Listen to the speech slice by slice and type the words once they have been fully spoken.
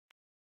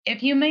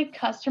if you make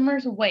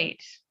customers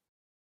wait,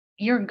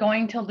 you're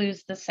going to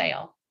lose the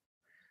sale.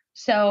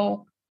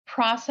 So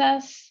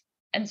process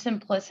and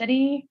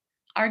simplicity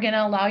are going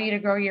to allow you to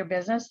grow your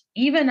business,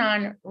 even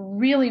on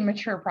really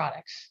mature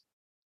products.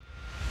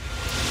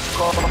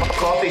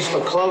 Coffee's for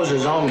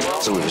closers only.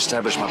 So we've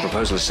established my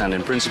proposal is sound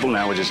in principle.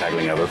 Now we're just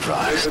haggling over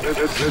price.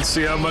 Let's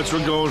see how much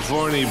we're going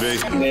for on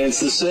eBay. Man,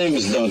 it's the same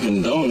as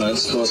Dunkin'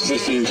 Donuts. Costs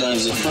 15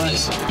 times the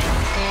price.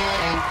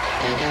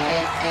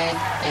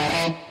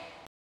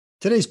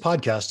 Today's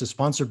podcast is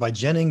sponsored by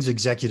Jennings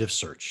Executive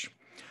Search.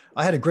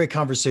 I had a great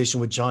conversation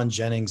with John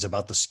Jennings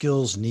about the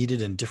skills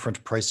needed in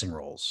different pricing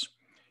roles.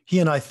 He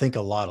and I think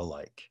a lot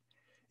alike.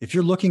 If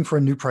you're looking for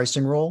a new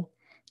pricing role,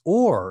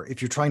 or if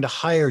you're trying to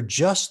hire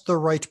just the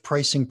right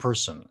pricing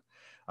person,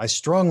 I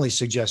strongly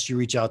suggest you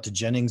reach out to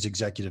Jennings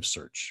Executive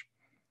Search.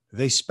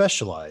 They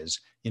specialize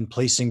in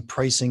placing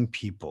pricing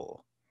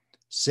people.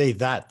 Say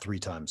that 3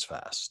 times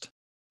fast.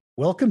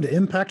 Welcome to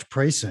Impact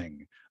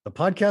Pricing, the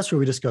podcast where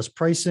we discuss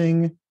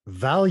pricing,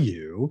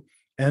 value,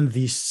 and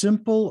the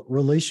simple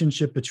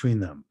relationship between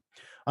them.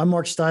 I'm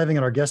Mark Stiving,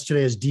 and our guest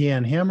today is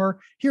DeAnn Hammer.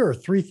 Here are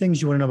 3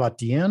 things you want to know about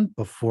DeAnn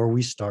before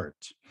we start.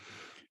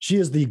 She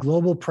is the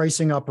Global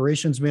Pricing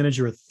Operations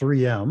Manager at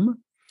 3M.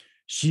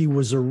 She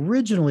was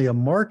originally a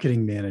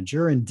marketing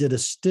manager and did a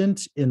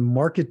stint in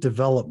market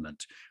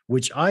development,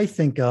 which I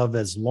think of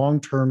as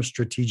long-term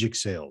strategic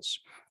sales.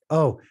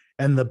 Oh,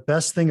 and the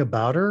best thing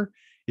about her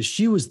is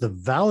she was the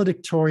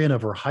valedictorian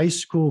of her high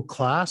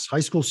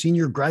school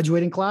senior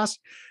graduating class.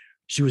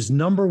 She was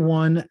number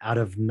 1 out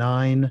of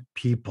 9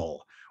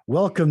 people.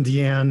 Welcome,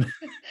 DeAnn.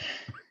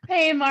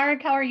 Hey,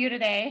 Mark, how are you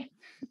today?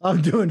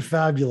 I'm doing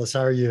fabulous.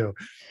 How are you?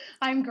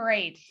 I'm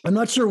great. I'm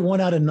not sure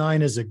 1 out of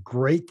 9 is a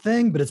great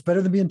thing, but it's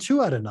better than being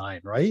 2 out of 9,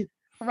 right?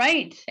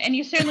 Right. And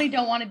you certainly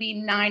don't want to be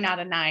 9 out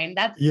of 9.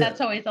 That's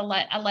always a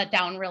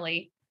letdown,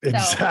 really.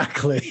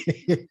 Exactly.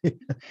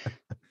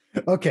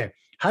 So. Okay.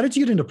 How did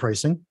you get into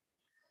pricing?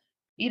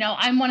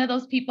 I'm one of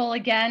those people,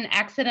 again,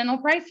 accidental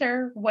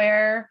pricer,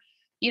 where,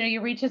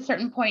 you reach a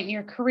certain point in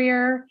your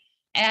career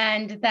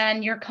and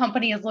then your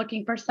company is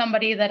looking for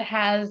somebody that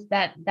has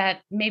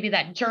that maybe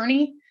that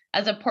journey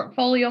as a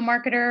portfolio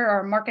marketer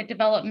or market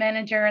development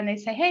manager. And they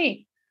say,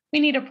 hey, we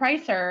need a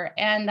pricer.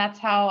 And that's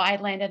how I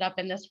landed up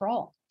in this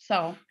role.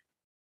 So.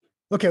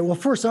 Okay. Well,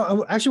 first, I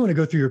actually want to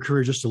go through your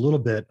career just a little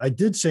bit. I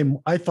did say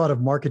I thought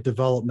of market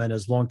development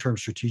as long-term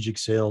strategic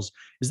sales.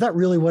 Is that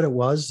really what it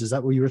was? Is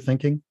that what you were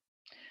thinking?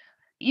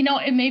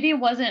 It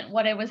wasn't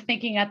what I was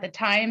thinking at the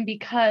time,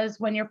 because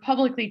when you're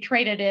publicly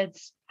traded,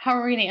 it's how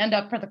are we going to end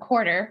up for the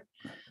quarter?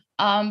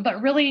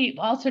 But really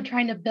also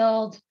trying to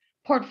build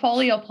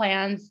portfolio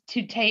plans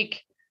to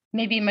take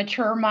maybe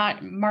mature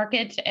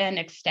market and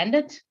extend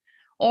it,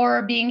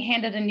 or being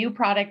handed a new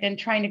product and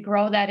trying to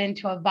grow that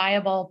into a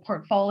viable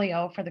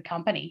portfolio for the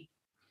company.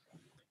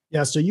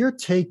 Yeah. So you're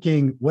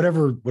taking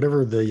whatever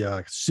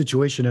the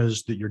situation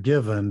is that you're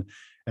given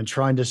and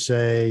trying to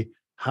say,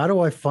 how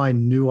do I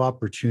find new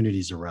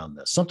opportunities around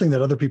this? Something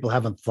that other people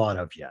haven't thought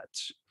of yet.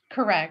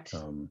 Correct.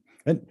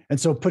 And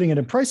so putting it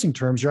in pricing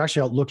terms, you're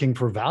actually out looking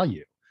for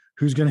value.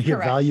 Who's going to get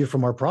value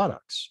from our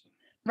products?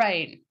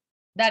 Right.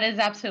 That is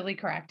absolutely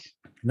correct.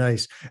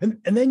 Nice. And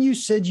then you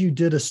said you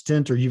did a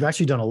stint, or you've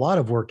actually done a lot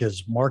of work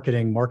as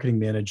marketing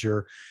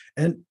manager.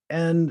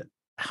 And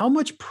how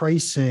much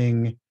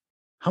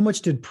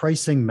did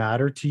pricing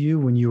matter to you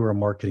when you were a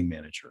marketing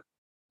manager?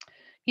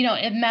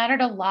 It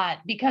mattered a lot,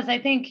 because I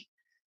think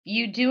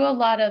you do a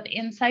lot of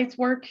insights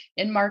work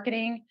in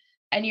marketing,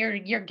 and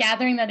you're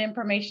gathering that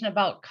information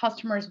about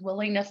customers'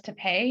 willingness to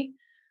pay.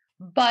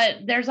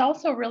 But there's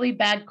also really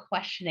bad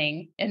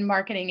questioning in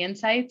marketing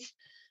insights.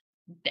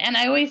 And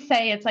I always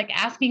say it's like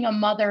asking a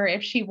mother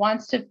if she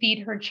wants to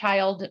feed her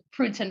child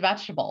fruits and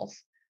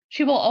vegetables.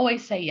 She will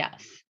always say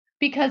yes,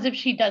 because if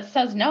she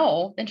says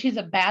no, then she's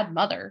a bad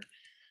mother.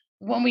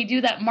 When we do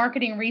that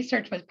marketing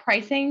research with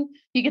pricing,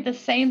 you get the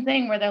same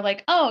thing where they're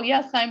like, oh,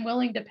 yes, I'm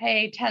willing to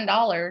pay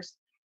 $10.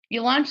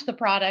 You launch the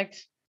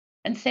product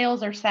and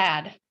sales are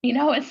sad.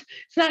 It's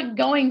not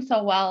going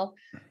so well.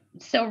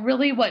 So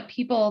really what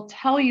people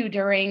tell you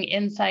during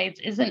insights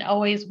isn't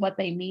always what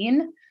they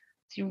mean.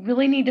 So you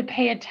really need to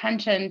pay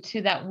attention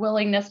to that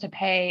willingness to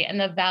pay and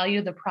the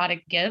value the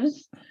product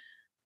gives.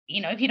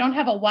 If you don't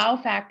have a wow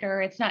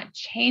factor, it's not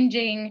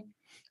changing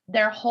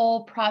their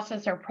whole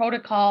process or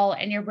protocol,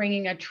 and you're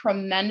bringing a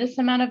tremendous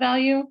amount of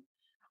value.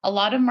 A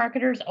lot of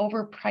marketers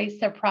overprice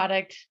their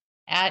product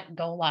at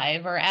go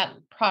live or at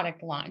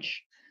product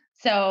launch.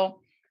 So,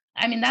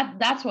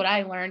 that's what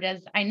I learned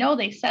is I know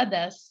they said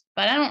this,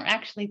 but I don't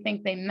actually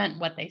think they meant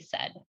what they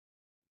said.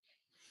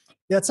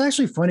 Yeah, it's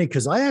actually funny,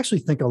 because I actually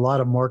think a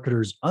lot of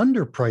marketers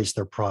underprice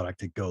their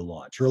product at go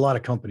launch, or a lot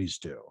of companies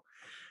do.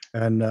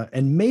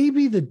 And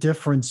maybe the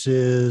difference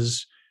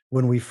is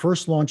when we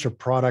first launch a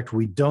product,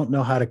 we don't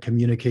know how to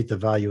communicate the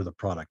value of the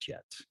product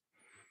yet.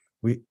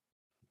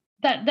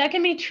 That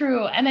can be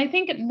true. And I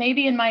think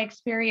maybe in my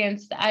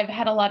experience, I've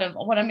had a lot of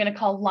what I'm going to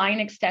call line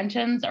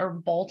extensions or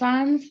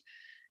bolt-ons.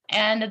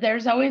 And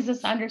there's always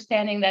this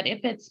understanding that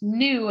if it's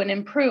new and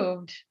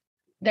improved,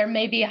 there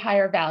may be a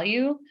higher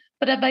value.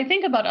 But if I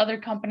think about other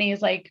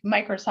companies like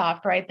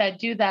Microsoft, right, that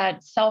do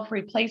that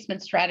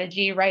self-replacement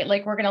strategy, right?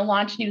 Like we're going to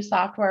launch new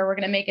software, we're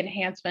going to make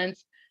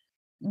enhancements.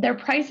 Their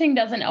pricing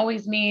doesn't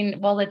always mean,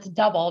 well, it's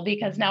double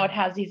because now it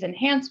has these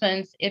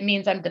enhancements. It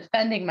means I'm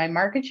defending my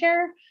market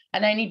share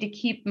and I need to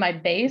keep my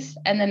base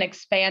and then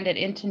expand it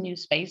into new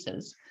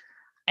spaces.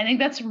 I think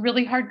that's a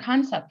really hard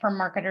concept for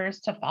marketers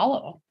to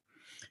follow.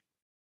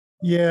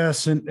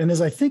 Yes. And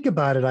as I think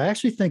about it, I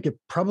actually think it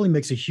probably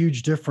makes a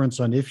huge difference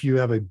on if you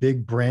have a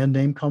big brand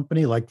name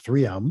company like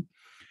 3M,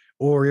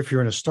 or if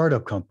you're in a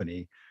startup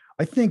company.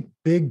 I think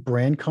big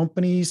brand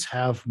companies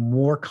have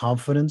more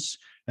confidence.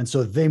 And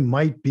so they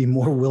might be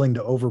more willing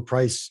to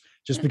overprice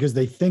just because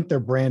they think their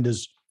brand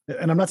is,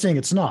 and I'm not saying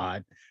it's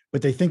not,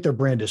 but they think their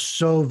brand is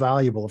so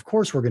valuable. Of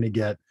course, we're going to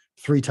get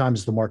 3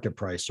 times the market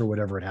price or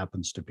whatever it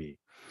happens to be.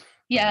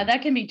 Yeah,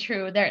 that can be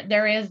true.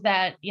 There is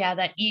that,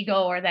 that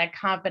ego or that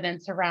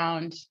confidence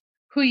around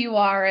who you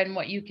are and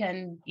what you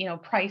can,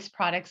 price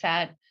products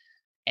at.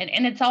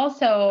 And it's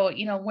also,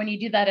 when you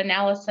do that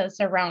analysis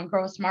around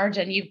gross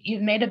margin,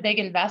 you've made a big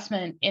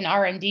investment in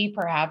R&D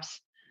perhaps.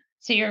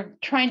 So you're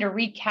trying to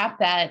recap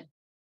that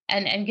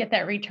and get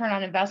that return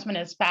on investment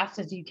as fast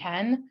as you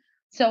can.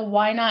 So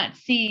why not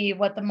see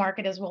what the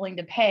market is willing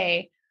to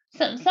pay?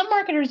 Some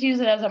marketers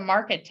use it as a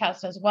market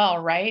test as well,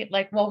 right?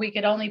 Like, well, we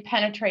could only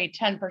penetrate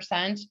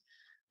 10%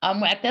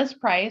 at this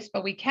price,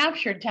 but we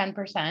captured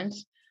 10%.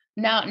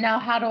 Now,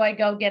 how do I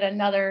go get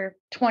another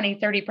 20,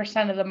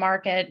 30% of the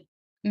market?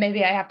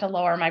 Maybe I have to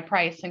lower my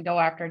price and go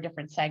after a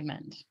different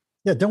segment.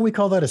 Yeah. Don't we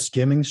call that a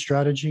skimming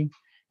strategy?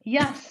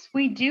 Yes,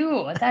 we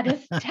do. That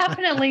is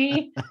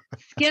definitely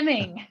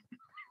skimming.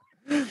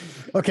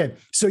 Okay.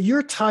 So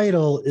your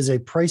title is a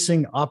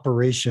pricing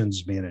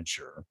operations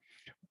manager.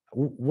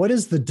 What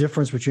is the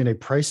difference between a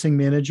pricing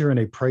manager and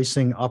a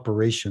pricing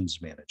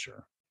operations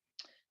manager?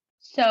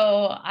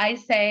 So I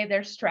say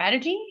there's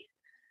strategy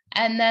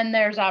and then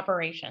there's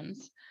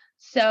operations.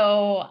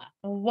 So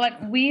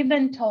what we've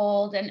been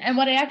told, and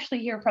what I actually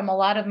hear from a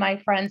lot of my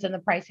friends in the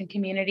pricing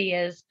community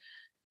is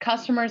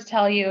customers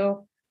tell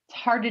you it's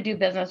hard to do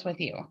business with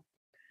you.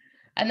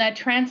 And that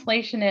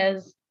translation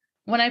is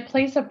when I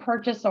place a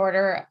purchase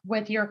order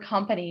with your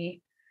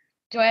company,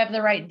 do I have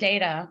the right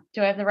data?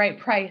 Do I have the right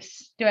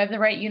price? Do I have the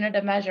right unit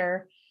of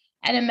measure?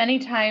 And in many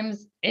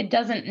times, it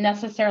doesn't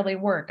necessarily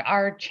work.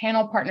 Our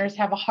channel partners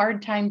have a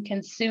hard time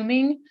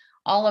consuming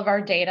all of our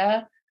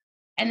data,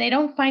 and they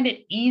don't find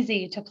it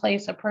easy to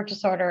place a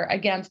purchase order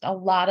against a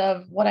lot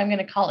of what I'm going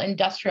to call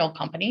industrial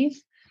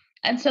companies.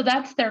 And so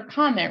that's their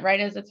comment,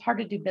 right? Is it's hard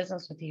to do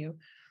business with you.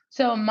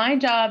 So my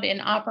job in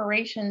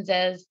operations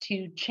is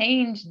to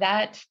change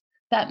that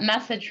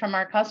message from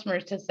our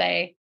customers to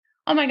say,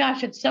 oh my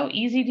gosh, it's so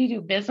easy to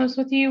do business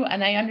with you.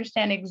 And I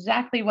understand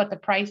exactly what the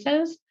price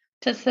is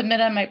to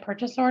submit on my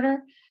purchase order.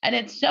 And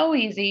it's so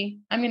easy,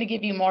 I'm going to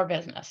give you more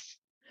business.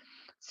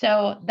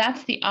 So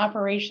that's the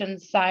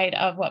operations side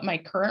of what my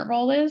current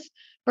role is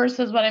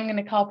versus what I'm going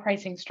to call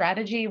pricing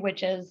strategy,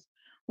 which is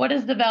what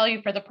is the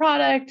value for the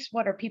product?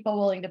 What are people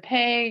willing to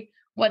pay?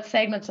 What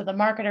segments of the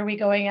market are we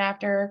going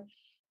after?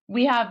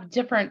 We have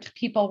different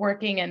people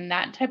working in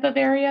that type of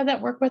area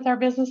that work with our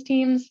business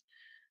teams.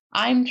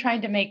 I'm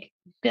trying to make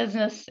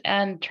business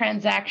and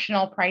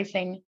transactional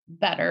pricing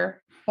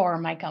better for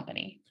my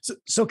company.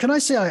 So can I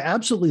say I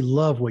absolutely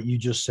love what you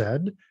just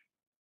said.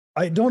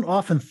 I don't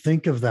often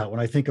think of that when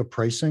I think of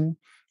pricing.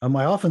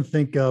 I often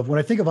think of, when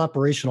I think of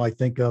operational, I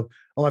think of,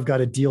 oh, I've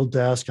got a deal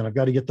desk and I've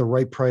got to get the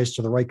right price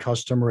to the right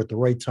customer at the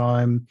right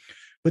time.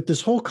 But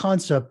this whole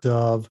concept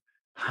of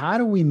how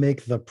do we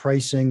make the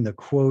pricing, the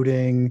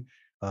quoting,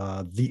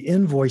 the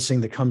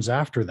invoicing that comes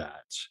after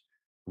that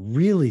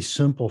really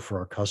simple for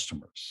our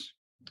customers?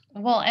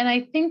 Well, and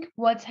I think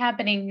what's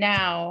happening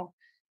now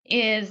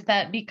is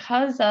that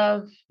because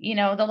of,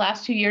 the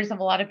last 2 years of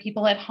a lot of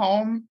people at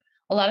home,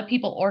 a lot of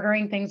people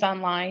ordering things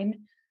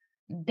online,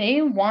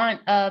 they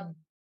want a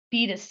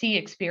B2C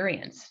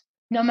experience,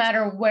 no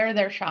matter where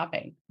they're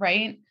shopping,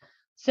 right?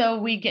 So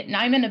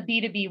I'm in a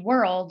B2B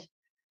world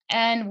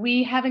and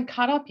we haven't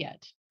caught up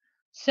yet.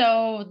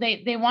 So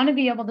they want to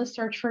be able to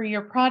search for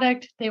your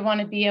product. They want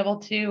to be able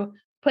to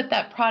put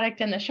that product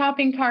in the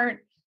shopping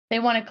cart. They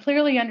want to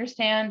clearly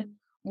understand,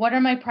 what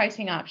are my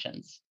pricing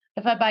options?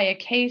 If I buy a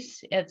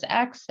case, it's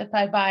X. If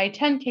I buy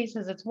 10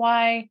 cases, it's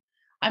Y.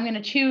 I'm going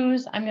to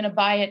choose, I'm going to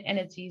buy it, and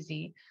it's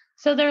easy.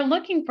 So they're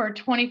looking for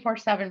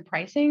 24/7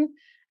 pricing,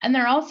 and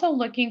they're also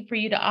looking for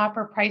you to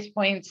offer price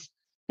points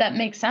that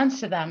make sense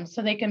to them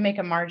so they can make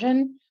a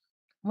margin.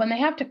 When they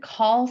have to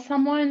call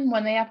someone,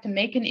 when they have to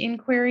make an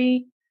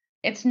inquiry,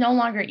 it's no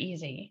longer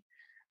easy.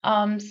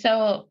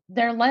 So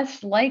they're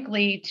less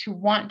likely to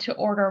want to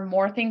order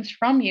more things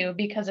from you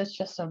because it's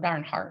just so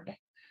darn hard.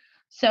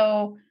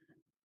 So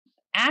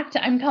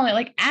I'm calling it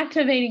like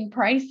activating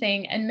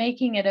pricing and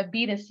making it a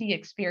B2C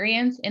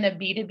experience in a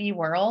B2B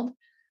world.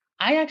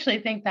 I actually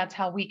think that's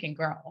how we can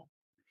grow.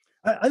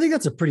 I think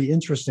that's a pretty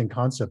interesting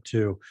concept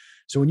too.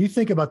 So when you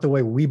think about the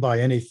way we buy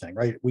anything,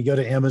 right? We go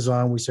to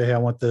Amazon, we say, hey, I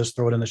want this,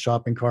 throw it in the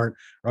shopping cart,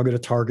 or I'll go to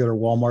Target or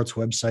Walmart's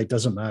website,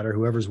 doesn't matter,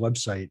 whoever's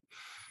website.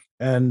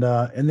 And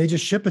they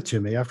just ship it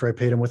to me after I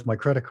paid them with my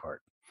credit card.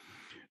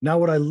 Now,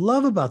 what I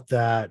love about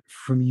that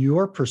from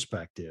your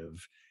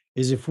perspective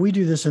is if we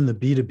do this in the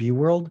B2B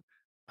world,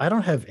 I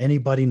don't have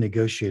anybody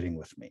negotiating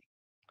with me.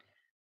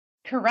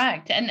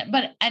 Correct. And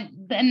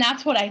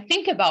that's what I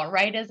think about,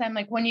 right? Is I'm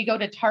like, when you go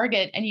to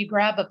Target and you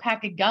grab a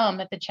pack of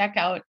gum at the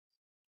checkout,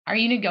 are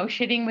you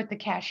negotiating with the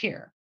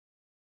cashier?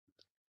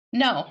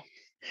 No.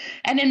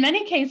 And in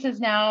many cases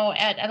now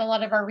at a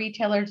lot of our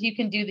retailers, you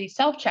can do the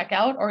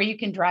self-checkout or you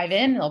can drive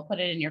in, they'll put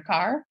it in your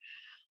car.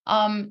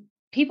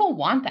 People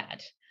want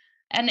that.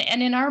 And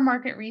in our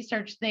market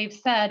research, they've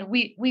said,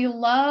 we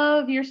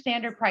love your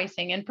standard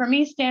pricing. And for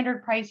me,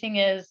 standard pricing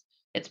is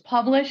it's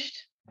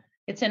published,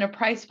 it's in a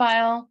price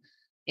file.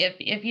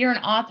 If you're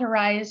an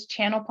authorized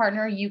channel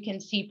partner, you can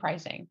see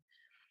pricing.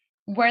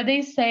 Where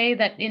they say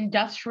that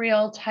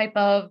industrial type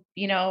of,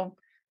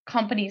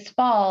 companies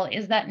fall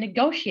is that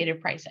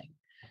negotiated pricing,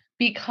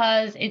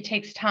 because it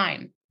takes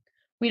time.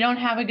 We don't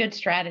have a good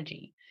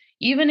strategy.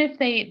 Even if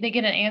they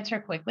get an answer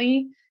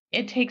quickly,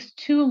 it takes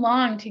too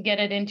long to get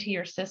it into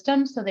your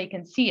system so they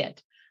can see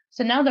it.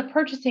 So now the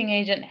purchasing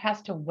agent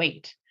has to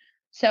wait.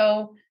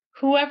 So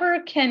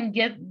whoever can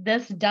get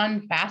this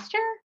done faster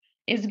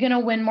is going to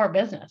win more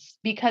business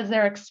because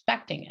they're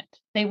expecting it.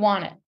 They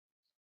want it.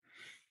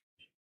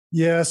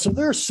 Yeah. So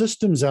there are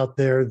systems out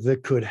there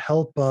that could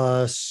help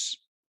us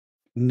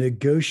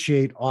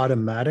negotiate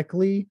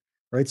automatically,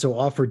 right? So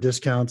offer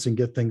discounts and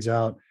get things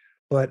out.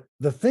 But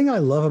the thing I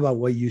love about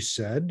what you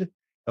said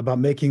about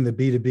making the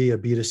B2B a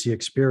B2C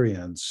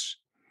experience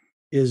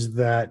is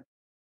that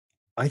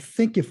I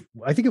think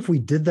if we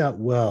did that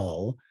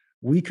well,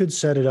 we could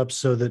set it up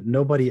so that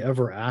nobody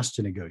ever asked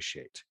to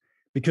negotiate,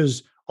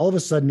 because all of a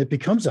sudden it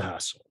becomes a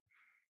hassle,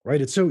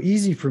 right? It's so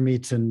easy for me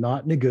to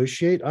not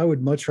negotiate. I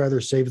would much rather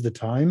save the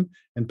time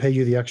and pay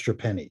you the extra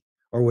penny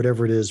or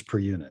whatever it is per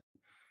unit.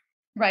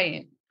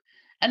 Right.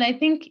 And I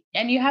think,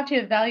 and you have to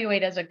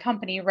evaluate as a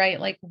company, right?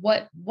 Like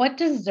what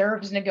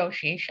deserves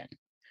negotiation?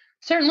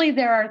 Certainly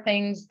there are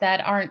things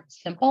that aren't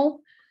simple,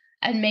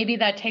 and maybe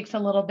that takes a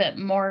little bit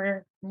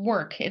more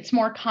work. It's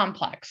more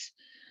complex.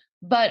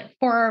 But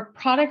for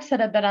products that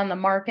have been on the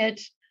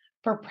market,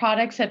 for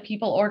products that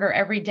people order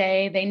every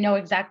day, they know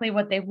exactly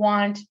what they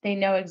want. They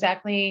know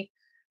exactly,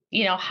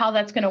 how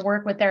that's going to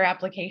work with their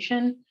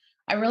application.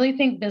 I really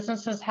think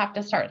businesses have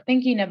to start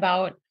thinking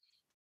about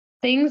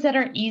things that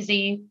are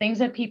easy, things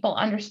that people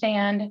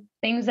understand,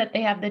 things that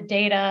they have the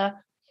data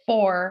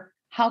for.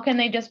 How can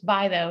they just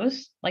buy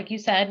those? Like you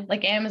said,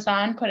 like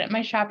Amazon, put it in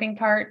my shopping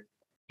cart.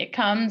 It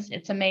comes,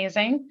 it's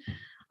amazing.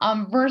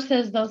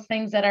 Versus those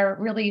things that are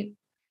really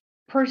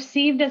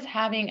perceived as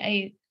having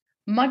a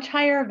much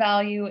higher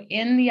value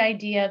in the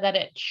idea that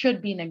it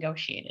should be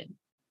negotiated.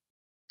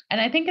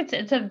 And I think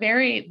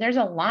there's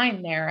a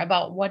line there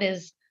about what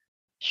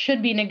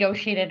should be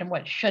negotiated and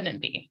what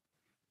shouldn't be.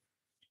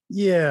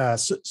 Yeah.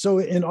 So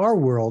in our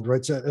world,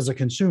 right, so as a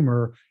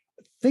consumer,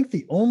 I think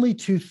the only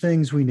two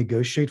things we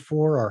negotiate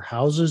for are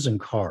houses and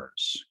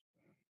cars.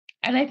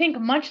 And I think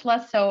much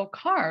less so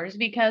cars,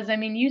 because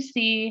you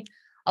see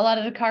a lot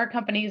of the car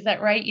companies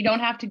that, right, you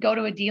don't have to go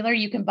to a dealer.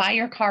 You can buy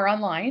your car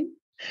online,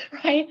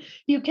 right?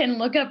 You can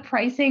look up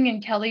pricing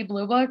in Kelley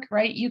Blue Book,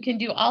 right? You can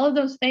do all of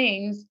those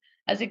things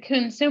as a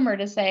consumer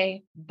to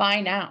say,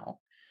 buy now.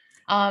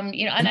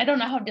 And I don't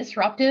know how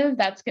disruptive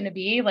that's going to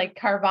be, like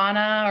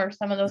Carvana or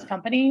some of those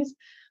companies,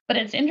 but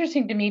it's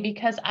interesting to me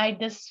because I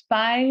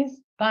despise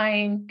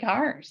buying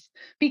cars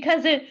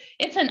because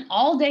it's an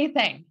all day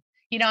thing.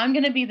 I'm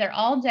going to be there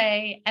all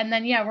day. And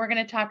then, we're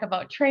going to talk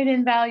about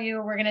trade-in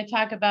value. We're going to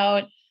talk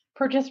about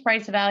purchase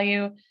price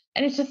value.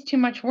 And it's just too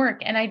much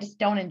work. And I just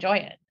don't enjoy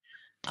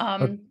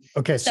it.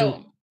 Okay.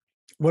 So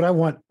what I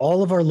want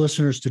all of our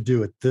listeners to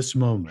do at this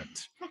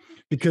moment,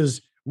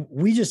 because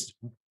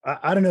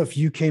I don't know if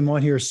you came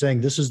on here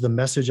saying this is the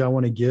message I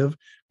want to give,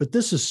 but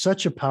this is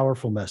such a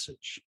powerful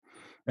message.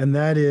 And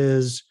that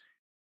is,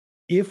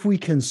 if we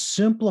can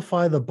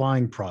simplify the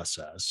buying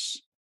process,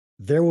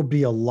 there will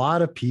be a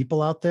lot of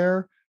people out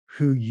there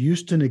who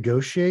used to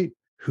negotiate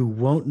who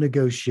won't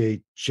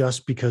negotiate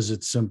just because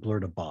it's simpler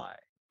to buy.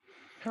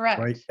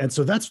 Correct. Right. And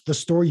so that's the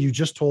story you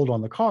just told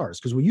on the cars,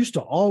 because we used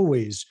to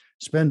always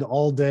spend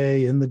all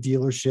day in the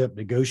dealership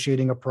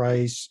negotiating a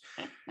price.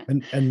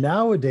 And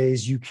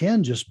nowadays you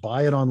can just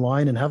buy it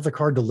online and have the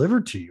car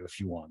delivered to you if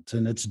you want,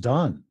 and it's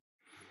done.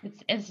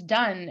 It's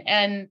done.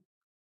 And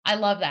I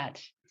love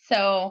that.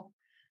 So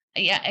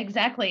yeah,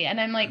 exactly.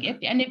 And I'm like,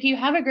 if you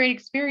have a great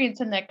experience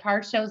and that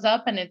car shows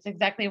up and it's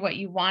exactly what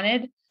you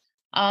wanted,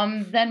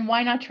 then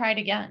why not try it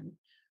again?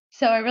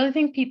 So I really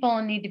think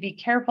people need to be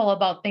careful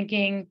about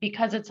thinking,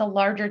 because it's a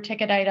larger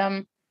ticket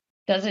item,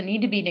 does it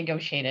need to be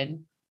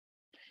negotiated?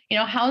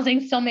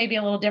 Housing still may be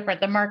a little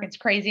different. The market's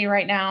crazy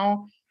right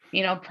now.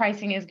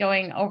 Pricing is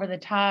going over the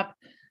top.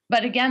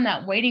 But again,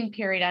 that waiting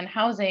period on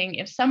housing,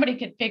 if somebody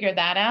could figure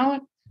that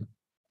out,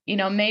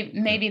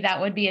 maybe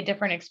that would be a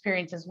different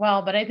experience as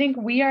well. But I think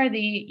we are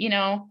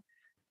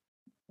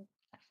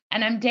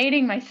and I'm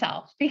dating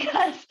myself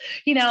because,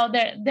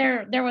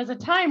 there was a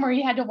time where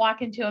you had to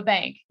walk into a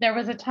bank. There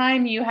was a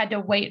time you had to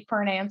wait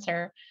for an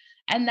answer.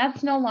 And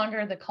that's no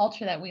longer the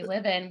culture that we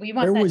live in. We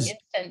want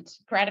instant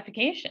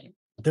gratification.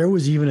 There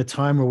was even a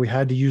time where we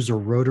had to use a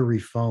rotary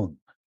phone.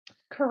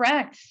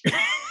 Correct.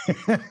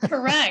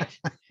 Correct.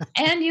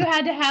 And you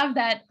had to have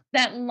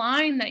that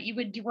line that you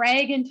would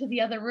drag into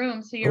the other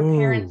room so your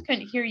parents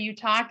couldn't hear you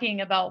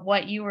talking about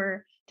what you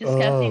were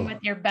discussing with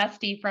your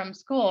bestie from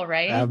school,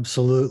 right?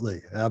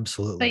 Absolutely.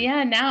 But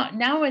yeah,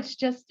 now it's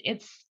just,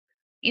 it's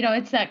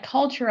that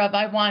culture of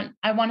I want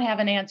to have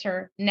an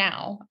answer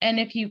now. And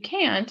if you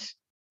can't,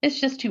 it's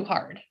just too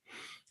hard.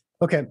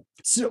 Okay.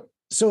 So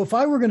if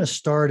I were going to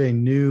start a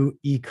new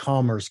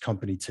e-commerce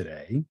company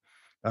today,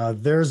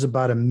 there's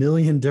about 1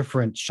 million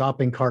different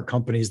shopping cart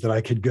companies that I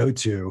could go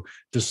to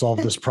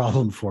solve this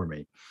problem for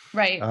me.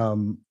 Right.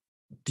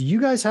 Do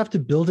you guys have to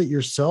build it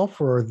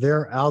yourself, or are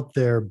there out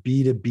there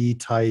B2B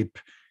type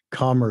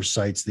commerce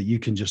sites that you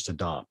can just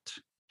adopt?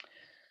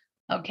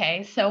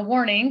 Okay. So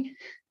warning,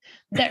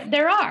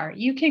 there are,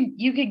 you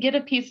could get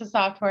a piece of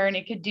software and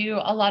it could do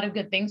a lot of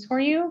good things for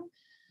you.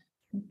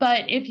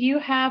 But if you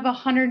have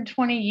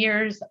 120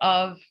 years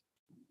of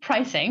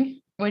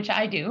pricing, which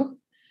I do,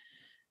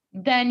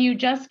 then you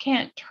just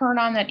can't turn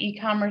on that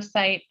e-commerce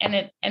site and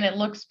it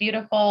looks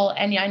beautiful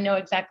and I know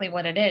exactly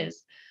what it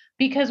is,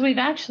 because we've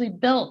actually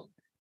built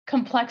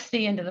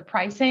complexity into the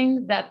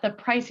pricing that the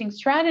pricing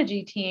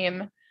strategy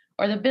team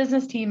or the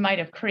business team might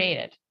have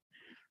created.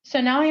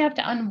 So now I have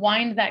to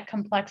unwind that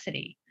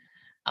complexity.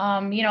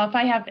 If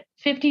I have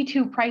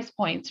 52 price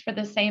points for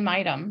the same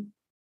item,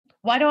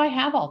 why do I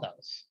have all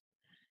those?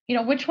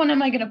 Which one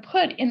am I going to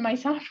put in my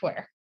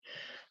software?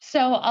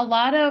 So a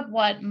lot of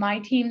what my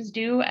teams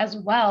do as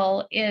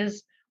well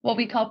is what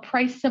we call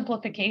price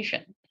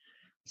simplification.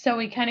 So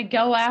we kind of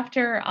go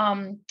after,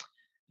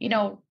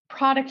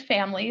 product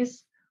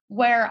families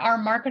where our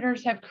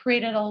marketers have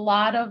created a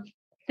lot of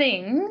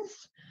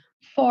things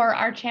for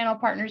our channel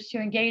partners to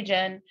engage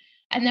in.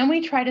 And then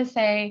we try to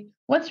say,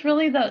 what's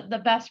really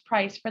the best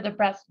price for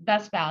the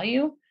best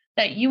value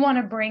that you want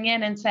to bring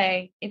in and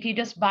say, if you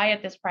just buy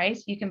at this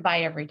price, you can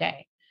buy every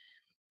day.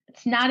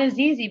 It's not as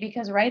easy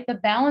because, right, the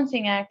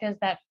balancing act is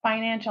that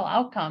financial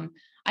outcome.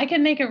 I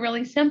can make it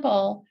really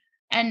simple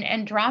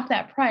and drop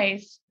that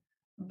price,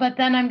 but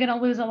then I'm going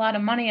to lose a lot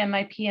of money on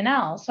my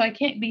P&L. So I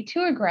can't be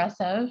too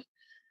aggressive.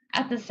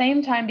 At the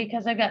same time,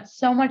 because I've got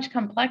so much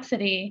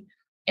complexity,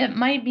 it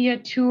might be a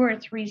 2 or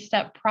 3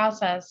 step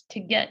process to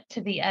get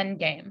to the end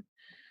game.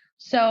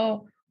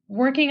 So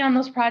working on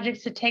those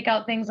projects to take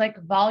out things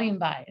like volume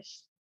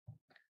buys.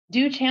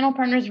 Do channel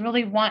partners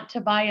really want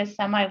to buy a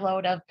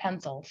semi-load of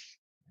pencils?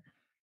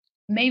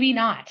 Maybe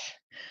not.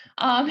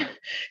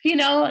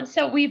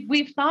 So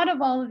we've thought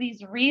of all of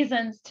these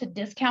reasons to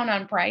discount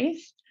on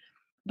price,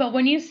 but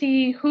when you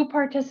see who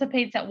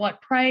participates at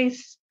what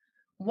price,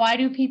 why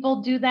do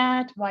people do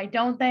that? Why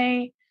don't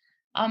they?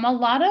 A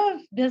lot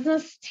of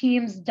business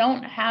teams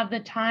don't have the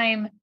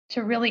time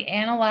to really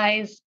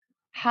analyze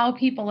how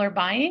people are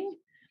buying.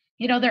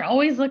 They're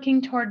always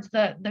looking towards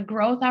the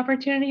growth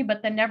opportunity,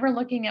 but they're never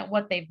looking at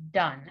what they've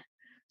done.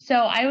 So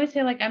I always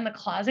say, I'm the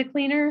closet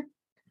cleaner.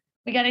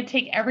 We got to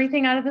take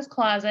everything out of this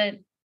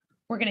closet.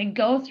 We're going to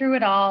go through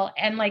it all.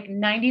 And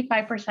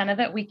 95% of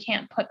it, we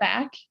can't put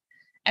back.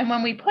 And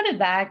when we put it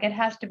back, it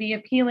has to be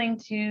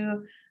appealing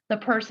to the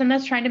person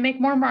that's trying to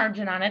make more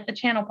margin on it, the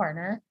channel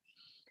partner,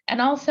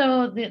 and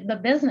also the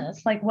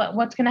business,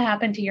 what's going to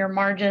happen to your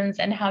margins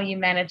and how you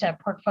manage that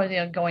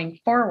portfolio going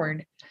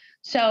forward.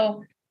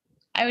 So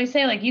I always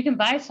say, you can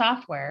buy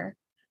software,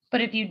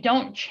 but if you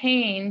don't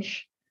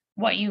change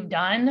what you've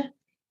done,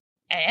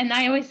 and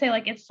I always say,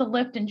 it's the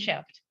lift and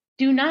shift.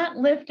 Do not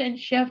lift and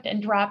shift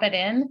and drop it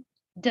in.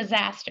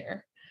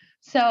 Disaster.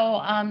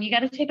 So you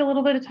got to take a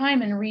little bit of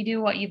time and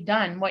redo what you've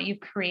done, what you've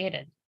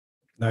created.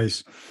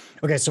 Nice.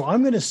 Okay. So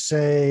I'm going to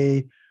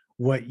say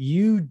what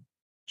you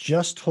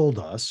just told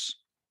us.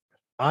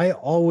 I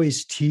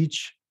always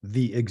teach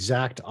the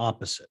exact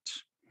opposite.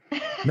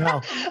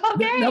 Now,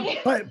 okay.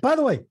 By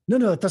the way,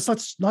 no,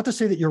 that's not to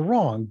say that you're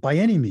wrong by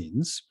any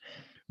means,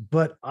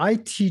 but I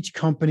teach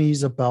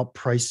companies about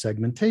price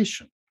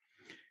segmentation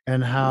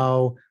and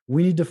how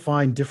we need to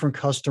find different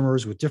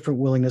customers with different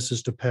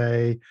willingnesses to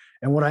pay.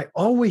 And what I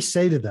always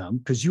say to them,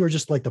 because you are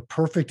just the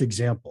perfect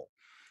example,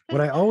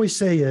 what I always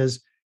say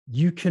is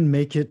you can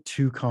make it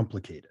too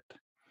complicated,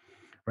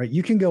 right?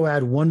 You can go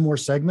add 1 more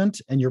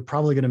segment and you're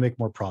probably going to make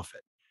more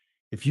profit.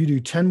 If you do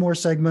 10 more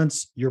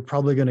segments, you're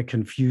probably going to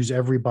confuse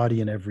everybody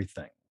and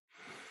everything.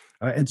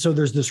 And so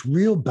there's this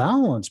real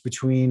balance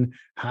between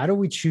how do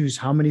we choose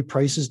how many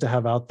prices to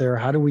have out there?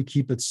 How do we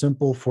keep it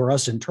simple for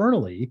us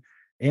internally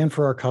and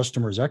for our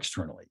customers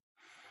externally?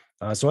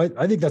 So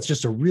I think that's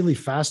just a really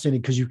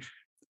fascinating, because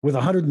with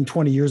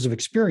 120 years of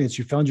experience,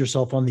 you found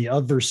yourself on the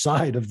other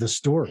side of the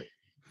story.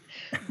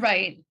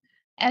 Right.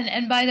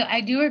 And by the way,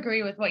 I do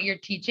agree with what you're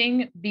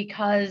teaching,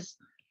 because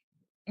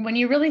when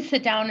you really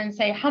sit down and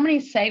say, how many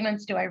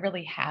segments do I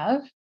really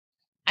have?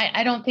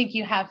 I don't think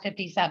you have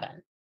 57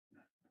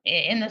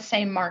 in the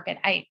same market.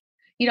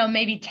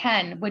 Maybe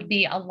 10 would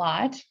be a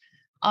lot,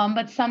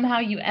 but somehow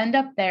you end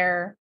up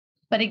there.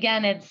 But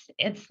again,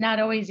 it's not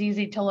always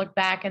easy to look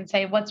back and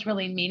say what's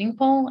really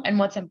meaningful and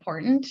what's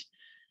important.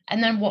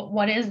 And then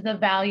what is the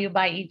value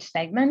by each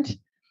segment?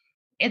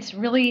 It's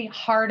really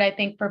hard, I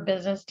think, for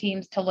business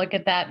teams to look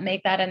at that,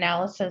 make that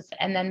analysis,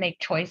 and then make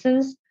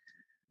choices.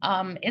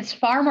 It's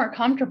far more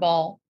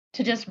comfortable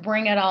to just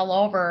bring it all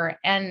over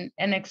and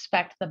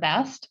expect the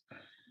best.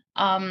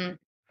 It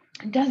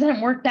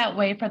doesn't work that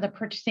way for the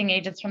purchasing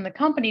agents from the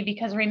company,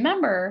 because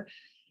remember,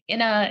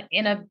 in a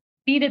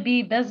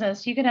B2B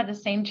business, you can have the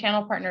same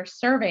channel partner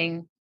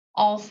serving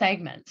all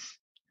segments.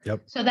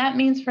 Yep. So that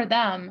means for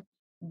them,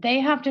 they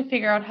have to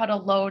figure out how to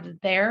load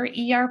their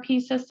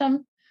ERP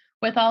system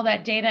with all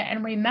that data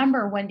and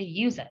remember when to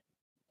use it.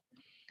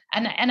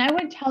 And I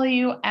would tell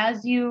you,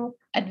 as you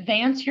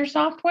advance your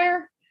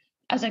software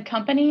as a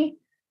company,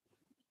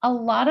 a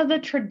lot of the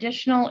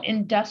traditional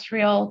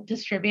industrial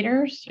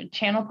distributors,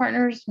 channel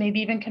partners,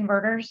 maybe even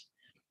converters,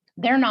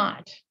 they're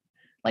not.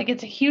 Like,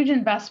 it's a huge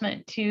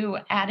investment to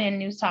add in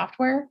new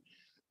software.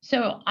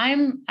 So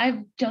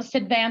I've just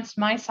advanced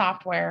my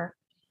software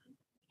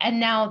and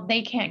now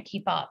they can't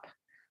keep up.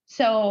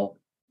 So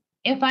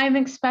if I'm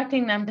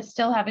expecting them to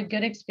still have a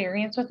good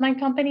experience with my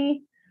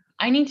company,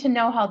 I need to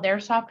know how their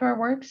software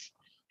works.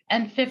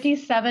 And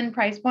 57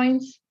 price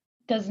points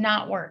does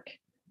not work.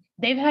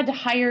 They've had to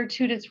hire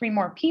 2 to 3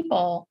 more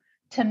people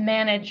to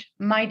manage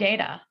my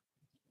data.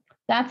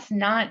 That's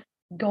not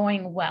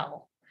going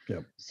well.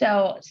 Yep.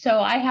 So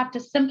I have to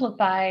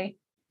simplify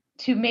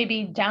to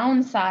maybe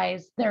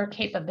downsize their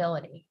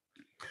capability.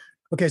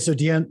 Okay, so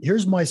DeAnn,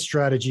 here's my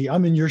strategy.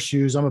 I'm in your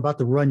shoes. I'm about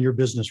to run your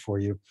business for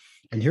you.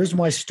 And here's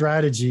my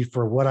strategy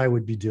for what I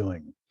would be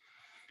doing.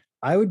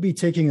 I would be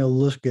taking a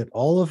look at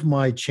all of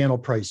my channel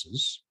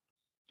prices.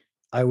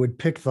 I would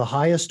pick the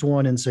highest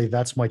one and say,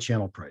 that's my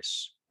channel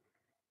price.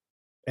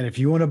 And if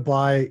you want to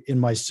buy in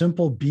my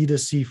simple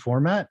B2C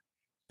format,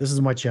 this is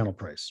my channel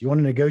price. You want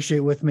to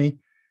negotiate with me?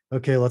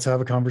 Okay, let's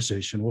have a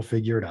conversation. We'll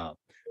figure it out.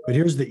 But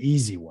here's the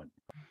easy one.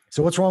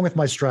 So what's wrong with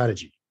my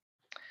strategy?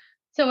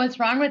 So what's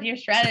wrong with your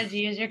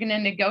strategy is you're going to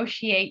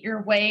negotiate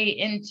your way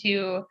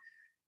into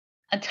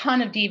a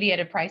ton of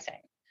deviated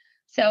pricing.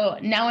 So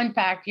now, in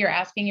fact, you're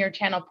asking your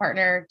channel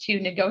partner to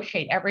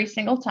negotiate every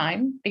single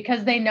time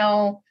because they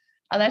know,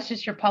 oh, that's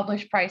just your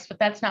published price, but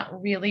that's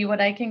not really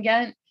what I can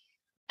get.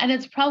 And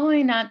it's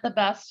probably not the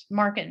best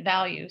market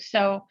value.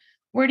 So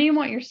where do you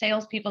want your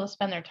salespeople to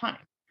spend their time?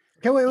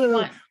 Okay,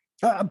 wait.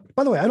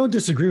 By the way, I don't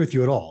disagree with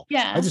you at all.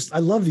 Yeah. I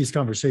love these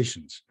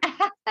conversations.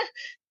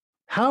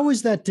 How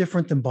is that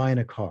different than buying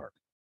a car?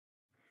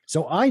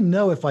 So I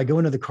know if I go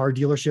into the car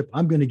dealership,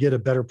 I'm going to get a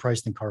better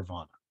price than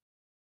Carvana.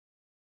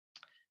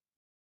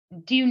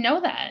 Do you know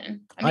that?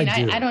 I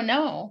mean, do. I don't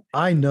know.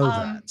 I know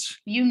that.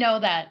 You know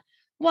that.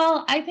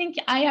 Well, I think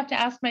I have to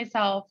ask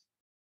myself,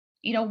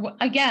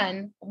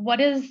 again,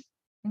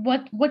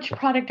 which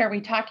product are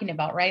we talking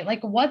about, right?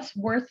 Like, what's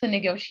worth the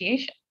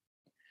negotiation?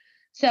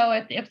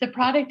 So if the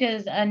product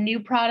is a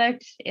new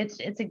product, it's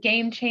a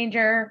game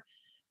changer.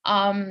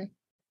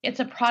 It's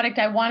a product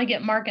I want to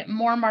get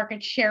more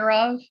market share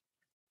of.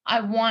 I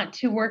want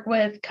to work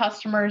with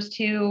customers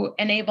to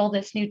enable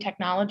this new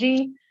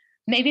technology.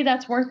 Maybe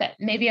that's worth it.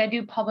 Maybe I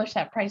do publish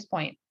that price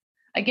point.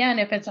 Again,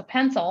 if it's a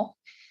pencil,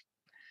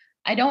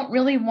 I don't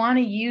really want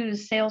to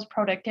use sales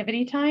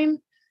productivity time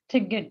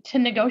to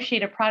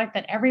negotiate a product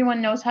that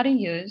everyone knows how to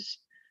use.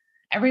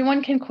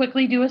 Everyone can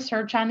quickly do a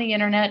search on the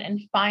internet and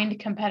find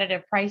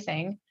competitive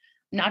pricing.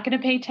 I'm not going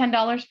to pay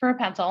 $10 for a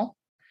pencil.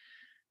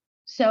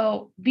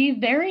 So be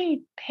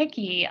very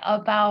picky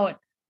about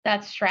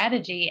that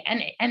strategy.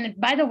 And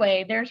by the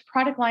way, there's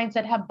product lines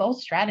that have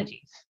both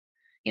strategies.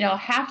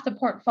 Half the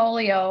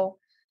portfolio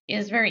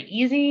is very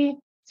easy.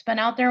 It's been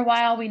out there a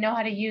while. We know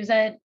how to use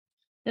it.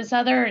 This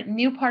other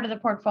new part of the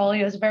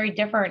portfolio is very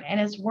different, and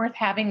it's worth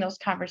having those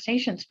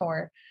conversations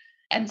for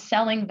and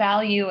selling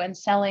value and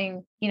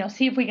selling,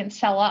 see if we can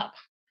sell up,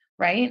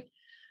 right?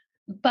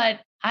 But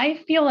I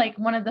feel like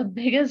one of the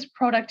biggest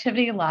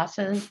productivity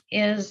losses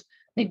is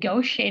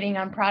negotiating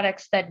on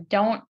products that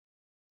don't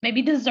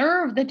maybe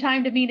deserve the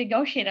time to be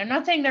negotiated. I'm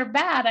not saying they're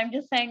bad. I'm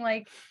just saying,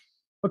 like,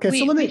 okay,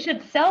 we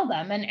should sell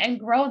them and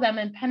grow them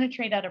and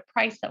penetrate at a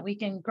price that we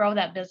can grow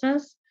that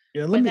business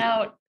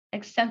without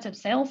extensive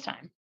sales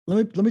time.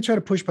 Let me try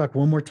to push back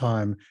one more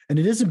time. And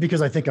it isn't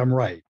because I think I'm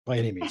right by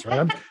any means,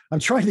 right? I'm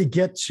trying to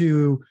get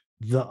to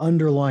the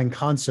underlying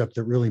concept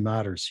that really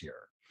matters here.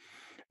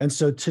 And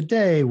so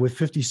today, with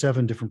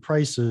 57 different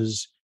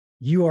prices,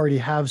 you already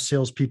have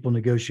salespeople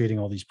negotiating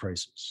all these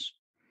prices.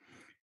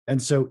 And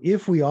so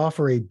if we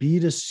offer a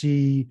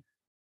B2C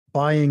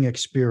buying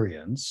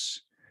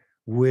experience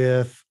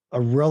with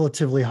a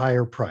relatively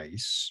higher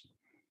price,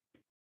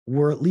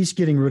 we're at least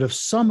getting rid of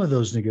some of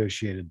those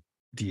negotiated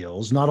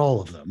deals, not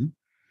all of them.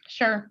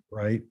 Sure.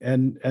 Right.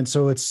 And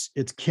so it's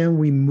can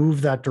we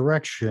move that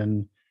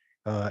direction,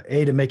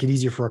 A, to make it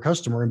easier for our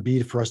customer, and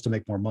B, for us to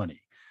make more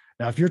money?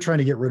 Now, if you're trying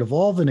to get rid of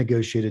all the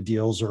negotiated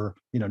deals or,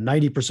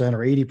 90% or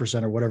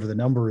 80% or whatever the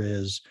number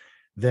is,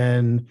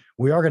 then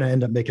we are going to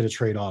end up making a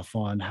trade-off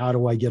on how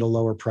do I get a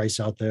lower price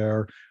out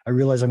there? I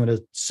realize I'm going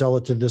to sell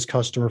it to this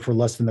customer for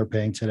less than they're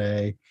paying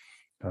today.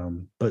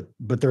 But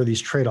there are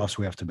these trade-offs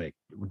we have to make.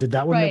 Did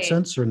that one make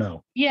sense or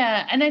no?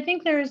 Yeah. And I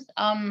think there's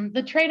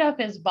the trade-off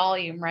is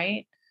volume,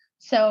 right?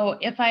 So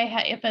if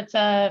it's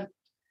a,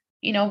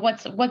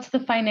 what's the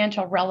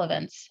financial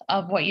relevance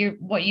of what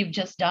you've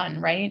just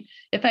done, right?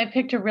 If I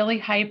picked a really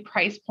high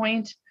price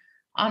point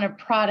on a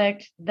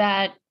product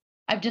that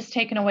I've just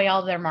taken away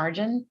all their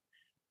margin,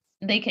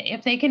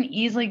 if they can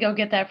easily go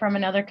get that from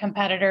another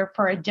competitor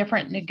for a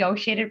different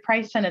negotiated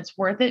price, then it's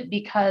worth it,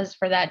 because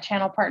for that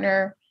channel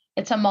partner,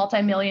 it's a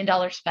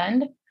multi-million-dollar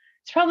spend.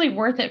 It's probably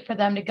worth it for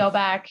them to go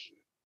back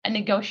and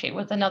negotiate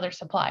with another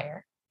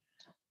supplier.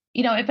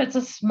 If it's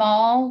a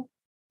small,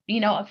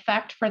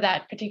 effect for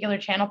that particular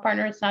channel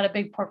partner, it's not a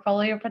big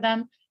portfolio for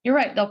them. You're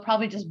right. They'll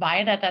probably just buy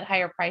it at that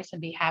higher price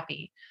and be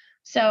happy.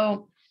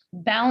 So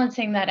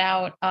balancing that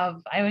out I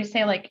always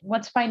say, like,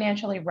 what's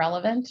financially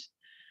relevant?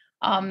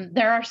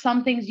 There are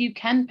some things you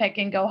can pick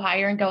and go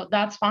higher and go,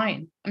 that's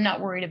fine. I'm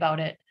not worried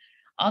about it.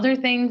 Other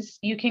things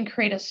you can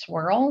create a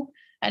swirl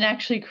and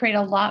actually create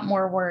a lot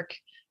more work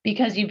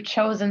because you've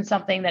chosen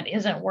something that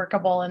isn't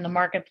workable in the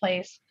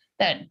marketplace.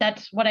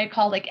 That's what I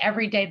call like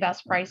everyday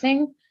best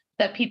pricing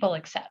that people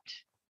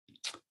accept.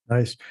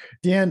 Nice.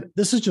 DeAnn,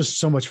 this is just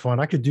so much fun.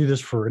 I could do this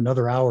for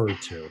another hour or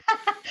two.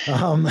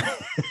 But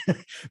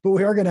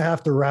we are going to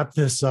have to wrap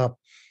this up.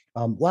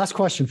 Last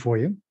question for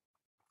you.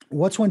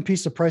 What's one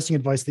piece of pricing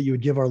advice that you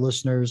would give our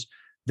listeners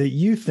that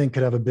you think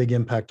could have a big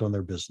impact on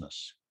their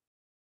business?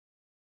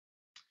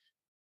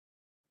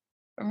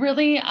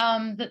 Really,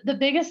 the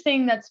biggest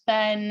thing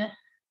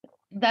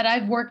that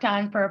I've worked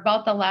on for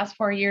about the last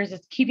 4 years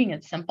is keeping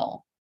it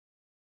simple.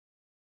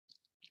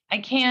 I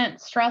can't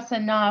stress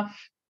enough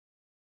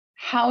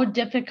how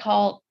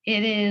difficult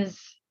it is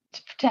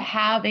to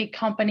have a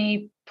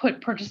company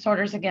put purchase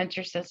orders against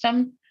your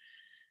system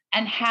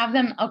and have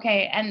them,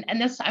 okay, and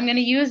this, I'm going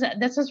to use,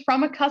 this is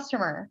from a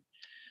customer.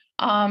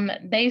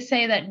 They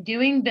say that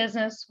doing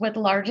business with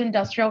large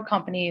industrial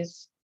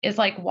companies is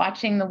like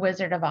watching The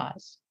Wizard of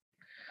Oz.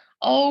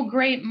 Oh,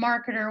 great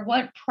marketer,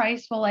 what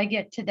price will I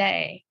get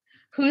today?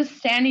 Who's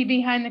standing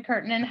behind the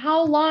curtain? And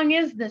how long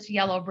is this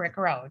yellow brick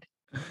road?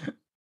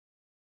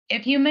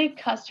 If you make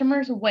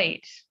customers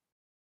wait,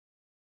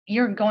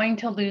 you're going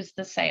to lose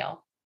the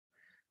sale.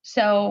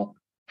 So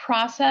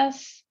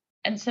process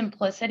and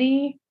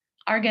simplicity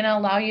are going to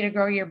allow you to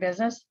grow your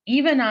business,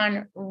 even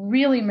on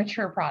really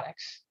mature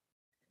products.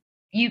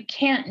 You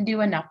can't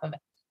do enough of it.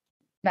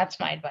 That's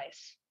my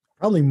advice.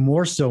 Probably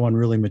more so on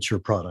really mature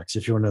products,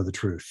 if you want to know the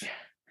truth.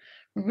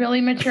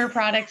 Really mature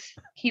products,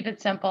 keep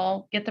it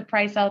simple, get the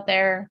price out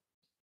there,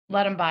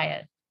 let them buy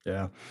it.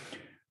 Yeah.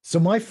 So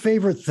my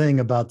favorite thing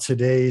about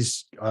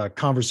today's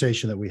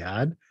conversation that we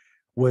had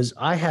was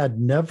I had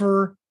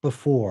never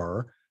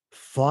before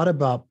thought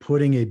about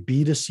putting a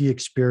B2C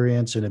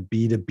experience in a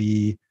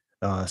B2B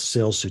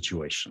sales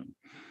situation.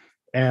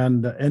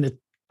 And it,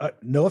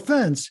 no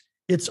offense,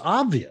 it's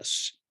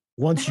obvious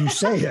once you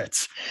say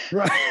it,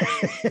 right?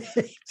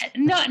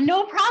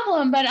 No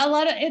problem. But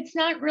it's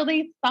not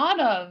really thought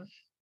of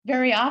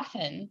very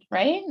often,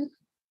 right?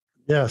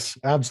 Yes,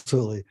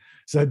 absolutely.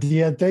 So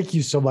DeAnn, thank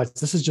you so much.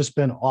 This has just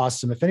been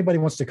awesome. If anybody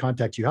wants to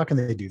contact you, how can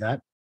they do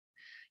that?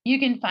 You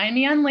can find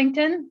me on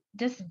LinkedIn,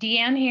 just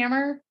DeAnn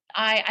Hammer.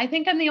 I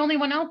think I'm the only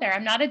one out there.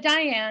 I'm not a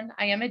DeAnn.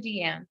 I am a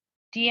DeAnn.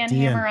 DeAnn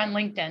Hammer on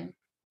LinkedIn.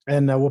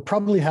 And we'll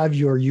probably have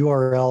your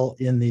URL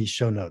in the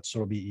show notes, so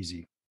it'll be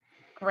easy.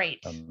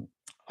 Great.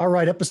 All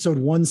right, episode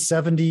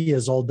 170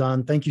 is all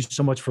done. Thank you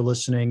so much for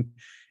listening.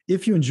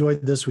 If you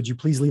enjoyed this, would you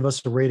please leave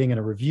us a rating and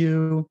a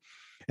review?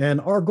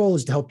 And our goal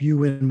is to help you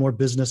win more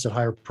business at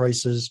higher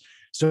prices.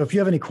 So if you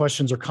have any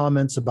questions or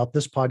comments about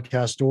this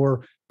podcast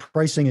or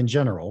pricing in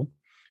general,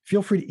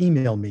 feel free to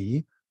email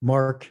me,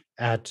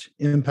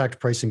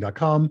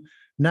 mark@impactpricing.com.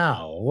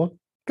 Now,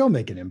 go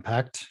make an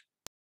impact.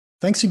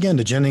 Thanks again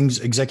to Jennings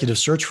Executive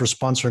Search for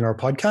sponsoring our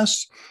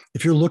podcast.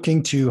 If you're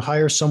looking to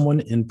hire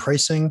someone in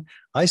pricing,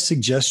 I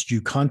suggest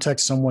you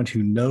contact someone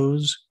who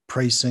knows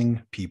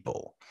pricing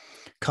people.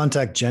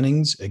 Contact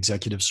Jennings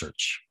Executive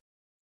Search.